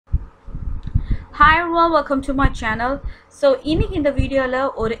Hi everyone, welcome to my channel. So இன்னைக்கு இந்த வீடியோல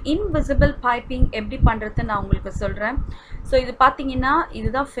ஒரு invisible piping எப்படி பண்றது நான் உங்களுக்கு சொல்றேன். So இது பாத்தீங்கன்னா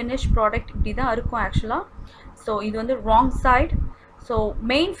இதுதான் finished product இப்படி தான் இருக்கும் actually. So இது வந்து wrong side. So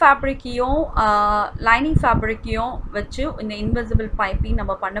main fabricையும் lining fabricையும் வச்சு இந்த invisible piping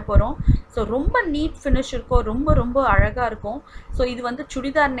நம்ம பண்ண போறோம். So ரொம்ப neat finish இருக்கும், ரொம்ப அழகா இருக்கும். So இது வந்து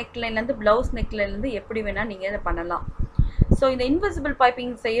சுடிதார் neckline ல இருந்து blouse neckline ல இருந்து எப்படி வேணா நீங்க இத பண்ணலாம். So இந்த invisible piping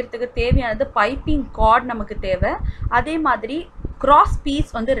செய்யறதுக்கு தேவையானது piping cord நமக்கு தேவை. அதே மாதிரி cross piece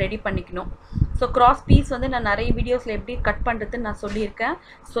வந்து ரெடி பண்ணிக்கணும். So cross piece வந்து நான் நிறைய வீடியோஸ்ல எப்படி கட் பண்றதுன்னு நான் சொல்லியிருக்கேன்.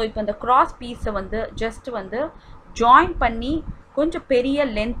 So இப்போ இந்த cross piece வந்து just வந்து join பண்ணி கொஞ்சம் பெரிய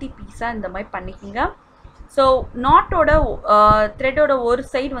lengthy piece இந்த மாதிரி பண்ணிக்கங்க. So knot ஓட thread ஓட ஒரு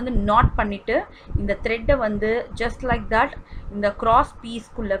சைடு வந்து knot பண்ணிட்டு இந்த thread வந்து just like that இந்த cross piece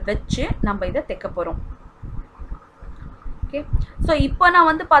குள்ள வெச்சு நம்ம இத தைக்க போறோம். Okay. So இப்போ நான்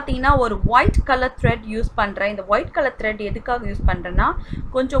வந்து பாத்தீங்கன்னா ஒரு white color thread யூஸ் பண்றேன். இந்த white color thread எதுக்காக யூஸ் பண்றேன்னா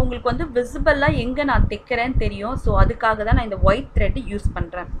கொஞ்சம் உங்களுக்கு வந்து விசிபிளா எங்க நான் தைக்கிறேன்னு தெரியும். சோ அதுக்காக தான் நான் இந்த white thread யூஸ்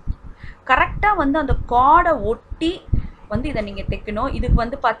பண்றேன். கரெக்ட்டா வந்து அந்த கார்டை ஒட்டி வந்து இத நீங்க தைக்கணும். இதுக்கு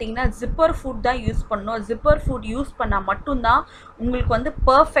வந்து பாத்தீங்கன்னா zipper foot தான் யூஸ் பண்ணனும். zipper foot யூஸ் பண்ணா மட்டும் தான் உங்களுக்கு வந்து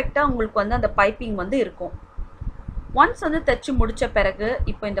பெர்ஃபெக்ட்டா உங்களுக்கு வந்து அந்த பைப்பிங் வந்து இருக்கும். Once வந்து தச்சு முடிச்ச பிறகு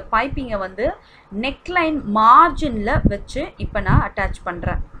இப்போ இந்த பைப்பிங்கை வந்து neckline marginல வச்சு இப்போ நான் attach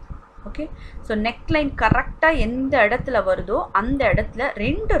பண்றேன். ஓகே. சோ neckline கரெக்ட்டா எந்த இடத்துல வருதோ அந்த இடத்துல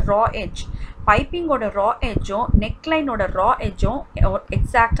ரெண்டு raw edge பைப்பிங்கோட raw edgeம் necklineோட raw edgeம்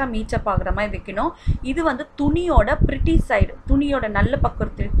எக்ஸாக்ட்டா meet up ஆகுற மாதிரி வைக்கணும். இது வந்து துணியோட pretty side துணியோட நல்ல பக்கம்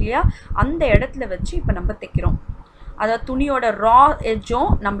இருக்குல்லையா அந்த இடத்துல வச்சு இப்போ நம்ம தைக்கிறோம். அத துணியோட raw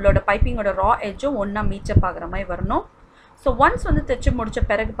edgeம் நம்மளோட பைப்பிங்கோட raw edgeம் ஒண்ணா மீட் அப் ஆகுற மாதிரி வரணும். சோ once வந்து தைச்சு முடிச்ச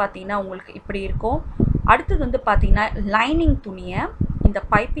பிறகு பாத்தீங்கன்னா உங்களுக்கு இப்படி இருக்கும். அடுத்து வந்து பாத்தீங்கன்னா லைனிங் துணியை இந்த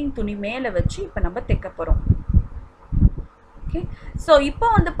பைப்பிங் துணி மேல வச்சு இப்போ நம்ம தைக்க போறோம். ஓகே. சோ இப்போ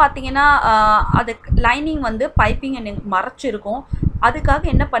வந்து பாத்தீங்கன்னா அது லைனிங் வந்து பைப்பிங்கை மறைச்சிருக்கும். அதுக்காக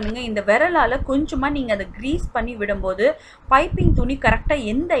என்ன பண்ணுங்க இந்த விரலால கொஞ்சமா நீங்க அதை கிரீஸ் பண்ணி விடும்போது பைப்பிங் துணி கரெக்ட்டா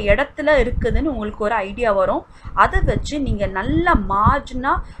எந்த இடத்துல இருக்குதுன்னு உங்களுக்கு ஒரு ஐடியா வரும். அதை வச்சு நீங்க நல்ல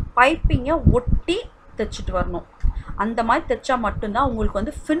மார்ஜினா பைப்பிங்கை ஒட்டி தைச்சிட்டு வரணும். அந்த மாதிரி தைச்சா மட்டும்தான் உங்களுக்கு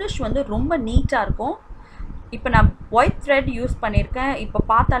வந்து ஃபினிஷ் வந்து ரொம்ப நீட்டா இருக்கும். இப்போ நான் white thread யூஸ் பண்ணியிருக்கேன். இப்போ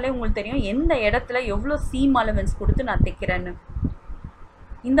பார்த்தாலே உங்களுக்கு தெரியும் எந்த இடத்துல எவ்வளோ சீம் அலவன்ஸ் கொடுத்து நான் தைக்கிறேன்னு.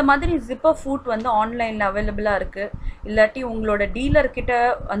 இந்த மாதிரி zipper foot வந்து ஆன்லைன்ல அவைலபிளா இருக்கு. இல்லாட்டி உங்களோட டீலர் கிட்ட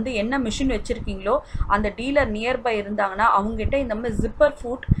வந்து என்ன மிஷின் வச்சிருக்கீங்களோ அந்த டீலர் நியர்பை இருந்தாங்கன்னா அவங்க கிட்ட இந்த மாதிரி zipper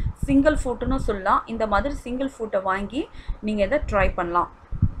foot single footனு சொல்லலாம். இந்த மாதிரி single foot வாங்கி நீங்க இத ட்ரை பண்ணலாம்.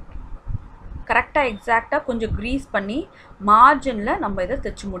 கரெக்ட்டா எக்ஸாக்ட்டா கொஞ்சம் கிரீஸ் பண்ணி மார்ஜின்ல நம்ம இத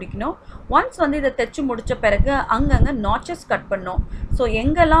தைச்சு முடிக்கணும். once வந்து இத தைச்சு முடிச்ச பிறகு அங்கங்க notches கட் பண்ணனும். சோ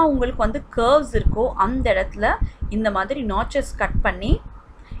எங்கெல்லாம் உங்களுக்கு வந்து curves இருக்கோ அந்த இடத்துல இந்த மாதிரி notches கட் பண்ணி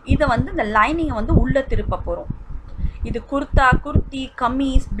இத வந்து இந்த லைனிங்கை வந்து உள்ள திருப்ப போறோம். இது குர்தா, குர்த்தி,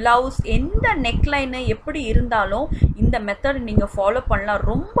 கமீஸ், பிளவுஸ் எந்த neckline எப்படி இருந்தாலும் இந்த மெத்தட் நீங்க ஃபாலோ பண்ணலாம்.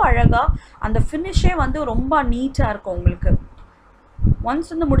 ரொம்ப அழகா அந்த ஃபினிஷே வந்து ரொம்ப நீட்டா இருக்கும் உங்களுக்கு. once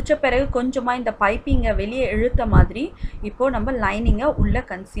வந்து முடிச்ச பிறகு கொஞ்சமா இந்த பைப்பிங்கை வெளியே இழுத்த மாதிரி இப்போ நம்ம லைனிங்கை உள்ள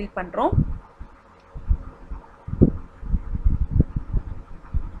கன்சீல் பண்றோம்.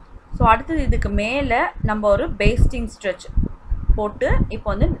 சோ அடுத்து இதுக்கு மேல நம்ம ஒரு பேஸ்டிங் ஸ்ட்ரெச் போட்டு இப்போ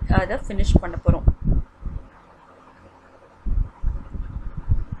வந்து அத finish பண்ண போறோம்.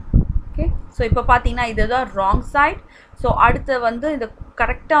 ஓகே. சோ இப்போ பாத்தீங்கன்னா இதுதான் ராங் சைடு. சோ அடுத்து வந்து இந்த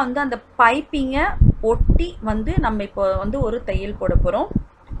கரெக்ட்டா வந்து அந்த பைப்பிங்கை ஒட்டி வந்து நம்ம இப்போ வந்து ஒரு தையல் போட போறோம்.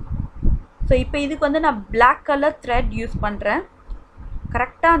 சோ இப்போ இதுக்கு வந்து நான் black color thread யூஸ் பண்றேன்.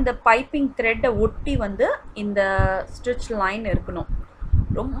 கரெக்ட்டா அந்த பைப்பிங் thread ஒட்டி வந்து இந்த ஸ்டிட்ச் லைன் இருக்கணும்.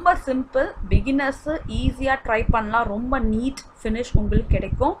 ரொம்ப சிம்பிள், பிகினர்ஸ் ஈஸியா ட்ரை பண்ணலாம். ரொம்ப நீட் ஃபினிஷ் உங்களுக்கு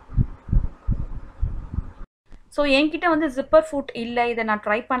கிடைக்கும். சோ என்கிட்ட வந்து zipper foot இல்ல இத நான்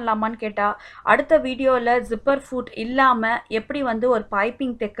ட்ரை பண்ணலாமான்னு கேட்டா அடுத்த வீடியோல zipper foot இல்லாம எப்படி வந்து ஒரு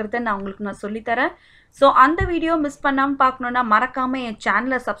பைப்பிங் தைக்கிறது நான் உங்களுக்கு சொல்லி தரேன். சோ அந்த வீடியோ மிஸ் பண்ணாம பார்க்கணும்னா மறக்காம என்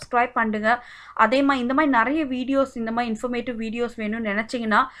சேனலை சப்ஸ்கிரைப் பண்ணுங்க. அதே மாதிரி இந்த மாதிரி நிறைய வீடியோஸ் இந்த மாதிரி இன்ஃபர்மேட்டிவ் வீடியோஸ் வேணும்னு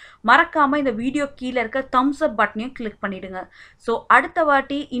நினைச்சீங்கன்னா மறக்காம இந்த வீடியோ கீழ இருக்க thumbs up பட்டனையும் கிளிக் பண்ணிடுங்க. சோ அடுத்த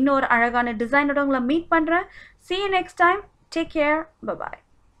வாட்டி இன்னொரு அழகான டிசைனோட உங்களை மீட் பண்றேன். See you next time. Take care. Bye bye.